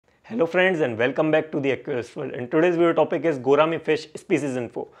Hello friends and welcome back to the AQUARIST world and today's video topic is Gourami fish species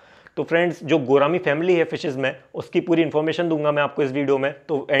info। तो friends जो gourami family है fishes में उसकी पूरी information दूंगा मैं आपको इस वीडियो में,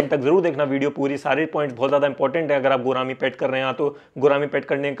 तो एंड तक जरूर देखना वीडियो पूरी। सारे पॉइंट्स बहुत ज़्यादा इंपॉर्टेंट है अगर आप गोरामी पेट कर रहे हैं तो गोरामी पेट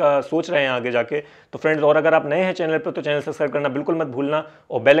करने का सोच रहे हैं आगे जाके। तो फ्रेंड्स और अगर आप नए हैं चैनल पर तो चैनल सब्सक्राइब करना बिल्कुल मत भूलना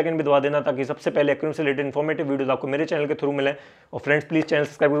और बेल आइकन भी दबा देना ताकि सबसे पहले एक्वेरियम से रिलेटेड इन्फॉर्मेटिव वीडियोस आपको मेरे चैनल के थ्रू मिले। और फ्रेंड्स प्लीज़ चैनल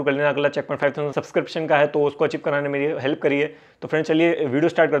सब्सक्राइब कर लेना, अगला चेक पॉइंट 5000 सब्सक्रिप्शन का है तो उसको अचीव कराने में मेरी हेल्प करिए। तो फ्रेंड्स चलिए वीडियो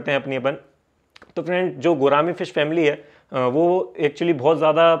स्टार्ट करते हैं अपनी अपन। तो फ्रेंड जो गोरामी फिश फैमिली है वो एक्चुअली बहुत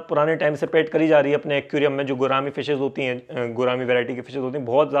ज़्यादा पुराने टाइम से पेट करी जा रही है अपने एक्वेरियम में। जो गोरामी फिशेज़ होती हैं, गोरामी वैरायटी की फिशेज़ होती हैं,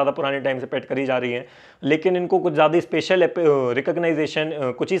 बहुत ज़्यादा पुराने टाइम से पेट करी जा रही हैं, लेकिन इनको कुछ ज़्यादा स्पेशल रिकग्नाइजेशन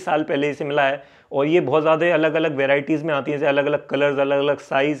कुछ ही साल पहले इसे मिला है। और ये बहुत ज़्यादा अलग अलग वेराइटीज़ में आती हैं, जैसे अलग अलग कलर्स, अलग अलग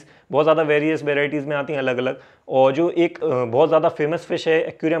साइज़, बहुत ज़्यादा वेरियस वेराइटीज़ में आती हैं अलग अलग। और जो एक बहुत ज़्यादा फेमस फिश है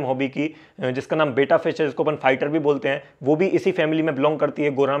एक्वेरियम हॉबी की जिसका नाम बेटा फिश है, जिसको अपन फाइटर भी बोलते हैं, वो भी इसी फैमिली में बिलोंग करती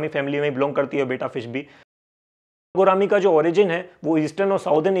है, गोरामी फैमिली में बिलोंग करती है बेटा फिश भी। गोरामी का जो ओरिजिन है वो ईस्टर्न और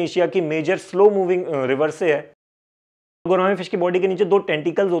साउदर्न एशिया की मेजर स्लो मूविंग रिवर से है। गोरामी फिश की बॉडी के नीचे दो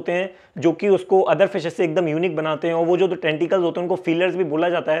टेंटिकल्स होते हैं जो कि उसको अदर फिशेस से एकदम यूनिक बनाते हैं। और वो जो दो टेंटिकल्स होते हैं उनको फीलर्स भी बोला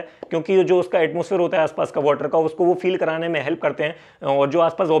जाता है, क्योंकि जो उसका एटमॉस्फेयर होता है आसपास का वाटर का, उसको वो फील कराने में हेल्प करते हैं। और जो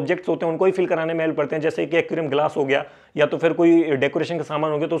आसपास ऑब्जेक्ट्स होते हैं उनको ही फील कराने में हेल्प करते हैं, जैसे कि एक्वेरियम ग्लास हो गया या तो फिर कोई डेकोरेशन का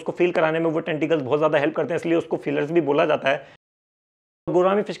सामान हो गया, तो उसको फील कराने में वो टेंटिकल्स बहुत ज़्यादा हेल्प करते हैं, इसलिए उसको फीलर्स भी बोला जाता है।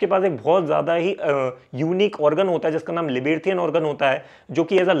 गोरामी फिश के पास एक बहुत ज़्यादा ही यूनिक ऑर्गन होता है जिसका नाम लिबेर्थियन ऑर्गन होता है, जो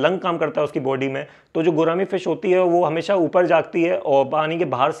कि एज अ लंग काम करता है उसकी बॉडी में। तो जो गोरामी फिश होती है वो हमेशा ऊपर जागती है और पानी के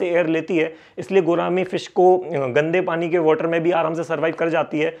बाहर से एयर लेती है, इसलिए गोरामी फिश को गंदे पानी के वाटर में भी आराम से सर्वाइव कर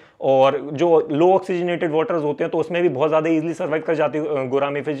जाती है। और जो लो ऑक्सीजनेटेड वाटर्स होते हैं तो उसमें भी बहुत ज़्यादा ईजिली सर्वाइव कर जाती है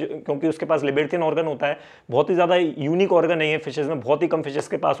गोरामी फिश, क्योंकि उसके पास लिबेर्थियन ऑर्गन होता है। बहुत ही ज़्यादा यूनिक ऑर्गन नहीं है फिशेज़ में, बहुत ही कम फिशेज़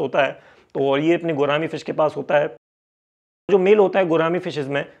के पास होता है। तो और ये अपनी गोरामी फिश के पास होता है। जो मेल होता है गोरामी फिशेस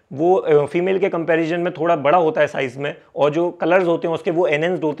में वो फीमेल के कंपैरिजन में थोड़ा बड़ा होता है साइज में, और जो कलर्स होते हैं उसके वो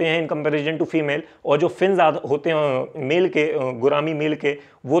एनहेंस्ड होते हैं इन कंपैरिजन टू फीमेल। और जो फिन्स होते हैं मेल के, गोरामी मेल के,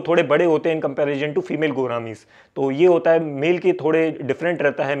 वो थोड़े बड़े होते हैं इन कंपैरिजन टू फीमेल गोरामीज। तो ये होता है मेल की थोड़े डिफरेंट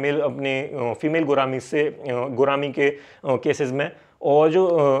रहता है मेल अपने फीमेल गोरामी के केसेस में। और जो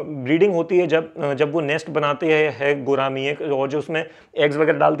ब्रीडिंग होती है जब वो नेस्ट बनाते है गोरामी एक, और जो उसमें एग्स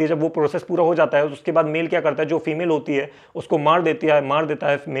वगैरह डालती है, जब वो प्रोसेस पूरा हो जाता है उसके बाद मेल क्या करता है, जो फीमेल होती है उसको मार देता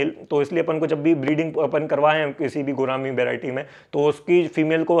है मेल। तो इसलिए अपन को जब भी ब्रीडिंग अपन करवाएं किसी भी गोरामी वैरायटी में तो उसकी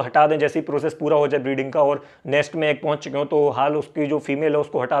फीमेल को हटा दें जैसे ही प्रोसेस पूरा हो जाए ब्रीडिंग का और नेस्ट में एग पहुंच चुके हो, तो हाल उसकी जो फीमेल है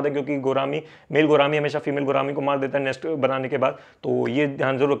उसको हटा दें, क्योंकि मेल गोरामी हमेशा फीमेल गोरामी को मार देता है नेस्ट बनाने के बाद। तो ये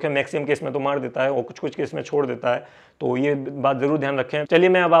ध्यान जरूर रखें, मैक्सिमम केस में तो मार देता है और कुछ कुछ केस में छोड़ देता है, तो ये बात जरूर ध्यान रखें। चलिए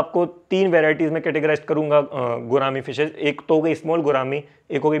मैं अब आपको 3 वेराइटीज में कैटेगराइज करूंगा गोरामी फिशेज। एक तो हो गई स्मॉल गोरामी,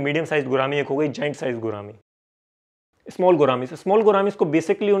 एक हो गई मीडियम साइज गोरामी, एक हो गई जाइंट साइज गोरामी। स्मॉल गोरामीज को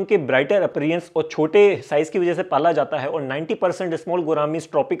बेसिकली उनके ब्राइटर अपीयरेंस और छोटे साइज की वजह से पाला जाता है। और 90% स्मॉल गोरामीज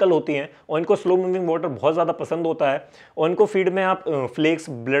ट्रॉपिकल होती हैं और इनको स्लो मूविंग वाटर बहुत ज़्यादा पसंद होता है। और इनको फीड में आप फ्लेक्स,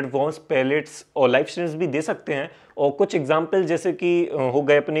 ब्लड वॉर्म्स, पैलेट्स और लाइफ स्ट्रीम्स भी दे सकते हैं। और कुछ एग्जाम्पल जैसे कि हो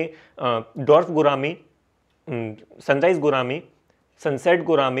गए अपनी dwarf gourami, sunrise gourami, sunset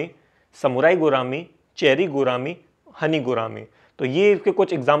gourami, samurai gourami, cherry gourami, Honey gourami. तो ये इसके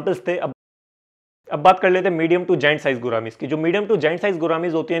कुछ एग्जांपल्स थे। अब बात कर लेते हैं मीडियम टू जाइंट साइज गोरामीज की। जो मीडियम टू जाइंट साइज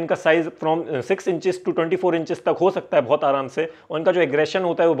गोरामीज होती है इनका size from 6 inches to 24 inches तक हो सकता है बहुत आराम से, और इनका जो एग्रेशन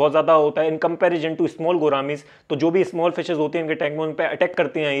होता है वो बहुत ज़्यादा होता है इन कंपैरिजन टू स्मॉल गोरामीज। तो जो भी स्मॉल फिशेज होती हैं इनके टैंक में उन पर अटैक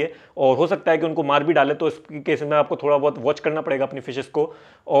करती हैं ये, और हो सकता है कि उनको मार भी डाले, तो इस केस में आपको थोड़ा बहुत वॉच करना पड़ेगा अपनी फिशेज को।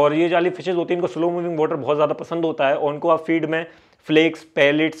 और ये वाली फिशेज होती हैं इनको स्लो मूविंग वाटर बहुत ज़्यादा पसंद होता है, और उनको आप फीड में flex,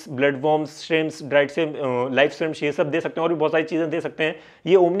 pallets, blood worms, shrimps, dried से लाइफ श्रिम्प्स, ये सब दे सकते हैं, और भी बहुत सारी चीज़ें दे सकते हैं।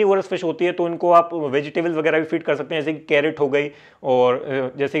 ये ओमनीवोरस फिश होती है तो इनको आप वेजिटेबल्स वगैरह भी फीड कर सकते हैं, जैसे कि कैरेट हो गई,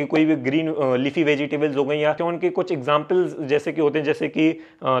 और जैसे कि कोई भी ग्रीन लीफी वेजिटेबल्स हो गई। या तो उनके कुछ एग्जाम्पल्स जैसे कि होते हैं, जैसे कि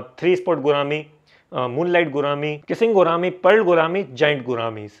 3 spot gourami, moonlight gourami, kissing gourami, Perl gourami, giant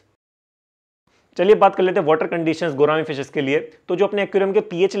गोरामीज। चलिए बात कर लेते हैं वाटर कंडीशंस गोरामी फिशेस के लिए। तो जो अपने एक्वेरियम के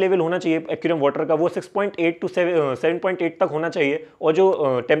पीएच लेवल होना चाहिए एक्वेरियम वाटर का वो 6.8 टू 7.8 तक होना चाहिए, और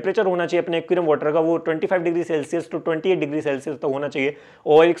जो टेम्परेचर होना चाहिए अपने एक्वेरियम वाटर का वो 25 degree Celsius to 28 degree Celsius तक होना चाहिए।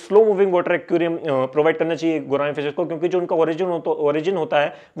 और एक slow moving water aquarium provide करना चाहिए गोरामी फिशेस को, क्योंकि जो उनका ओरिजिन होता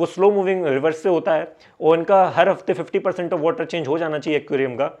है वो स्लो मूविंग रिवर्स से होता है, और इनका हर हफ्ते 50% ऑफ वाटर चेंज हो जाना चाहिए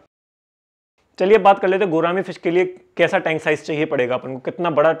एक्वेरियम का। चलिए बात कर लेते हैं गोरामी फिश के लिए कैसा टैंक साइज चाहिए पड़ेगा अपन को, कितना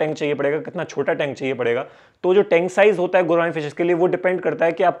बड़ा टैंक चाहिए पड़ेगा, कितना छोटा टैंक चाहिए पड़ेगा। तो जो टैंक साइज होता है गोरामी फिशेस के लिए वो डिपेंड करता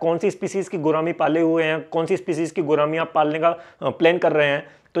है कि आप कौन सी स्पीसीज की गोरामी पाले हुए हैं, कौन सी स्पीसीज की गोरामी आप पालने का प्लान कर रहे हैं।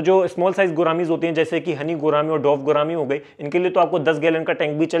 तो जो स्मॉल साइज गोरामीज होती हैं जैसे कि हनी गोरामी और डॉफ गोरामी हो गई, इनके लिए तो आपको 10 गैलन का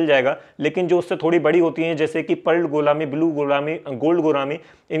टैंक भी चल जाएगा। लेकिन जो उससे थोड़ी बड़ी होती हैं जैसे कि Perl gourami, blue gourami, gold gourami,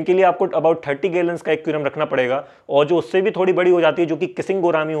 इनके लिए आपको अबाउट 30 गैलन्स का एक्वेरियम रखना पड़ेगा। और जो उससे भी थोड़ी बड़ी हो जाती है जो कि किसिंग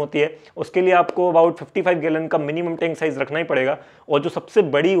गोरामी होती है, उसके लिए आपको अबाउट 55 गैलन का मिनिमम टैंक साइज रखना ही पड़ेगा। और जो सबसे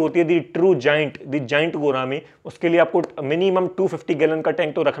बड़ी होती है दी ट्रू जाइंट, दी जाइंट गोरामी, उसके लिए आपको मिनिमम 250 गैलन का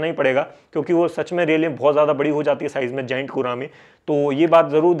टैंक तो रखना ही पड़ेगा, क्योंकि वो सच में रियली बहुत ज़्यादा बड़ी हो जाती है साइज में जाइंट गोरामी। तो ये बात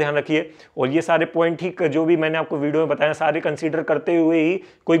ज़रूर ध्यान रखिए। और ये सारे पॉइंट ही जो भी मैंने आपको वीडियो में बताया सारे कंसीडर करते हुए ही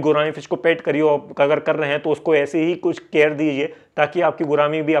कोई गोरामी फिश को पेट करिए। और अगर कर रहे हैं तो उसको ऐसे ही कुछ केयर दीजिए ताकि आपकी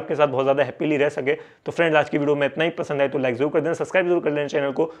गोरामी भी आपके साथ बहुत ज़्यादा हैप्पीली रह सके। तो फ्रेंड्स, आज की वीडियो में इतना ही। पसंद आए तो लाइक जरूर कर देना, सब्सक्राइब जरूर कर लेना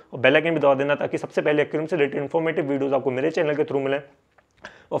चैनल को, और बेल आइकन भी दबा देना ताकि सबसे पहले एक्वेरियम से रिलेटेड इन्फॉर्मेटिव वीडियोस आपको मेरे चैनल के थ्रू मिले।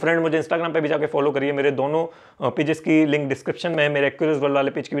 और फ्रेंड, मुझे इंस्टाग्राम पे भी जाके फॉलो करिए। मेरे दोनों पेजेस की लिंक डिस्क्रिप्शन में है। मेरे एक्वेरियस्ट वर्ल्ड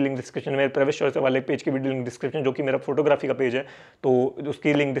वाले पेज की भी लिंक डिस्क्रिप्शन में, प्रवेश चॉइस वाले पेज की भी लिंक डिस्क्रिप्शन, जो कि मेरा फोटोग्राफी का पेज है, तो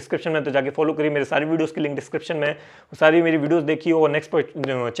उसकी लिंक डिस्क्रिप्शन में, तो जाके फॉलो करिए। मेरे सारी वीडियोस की लिंक डिस्क्रिप्शन में है, सारी मेरी वीडियोस देखिए। और नेक्स्ट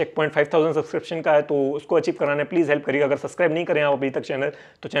चेक पॉइंट 5000 सब्सक्रिप्शन का है, तो उसको अचीव कराने प्लीज़ हेल्प करिए। अगर सब्सक्राइब नहीं करें आप अभी तक चैनल,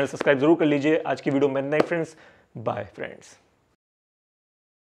 तो चैनल सब्सक्राइब जरूर कर लीजिए। आज की वीडियो में इतना ही फ्रेंड्स, बाय फ्रेंड्स।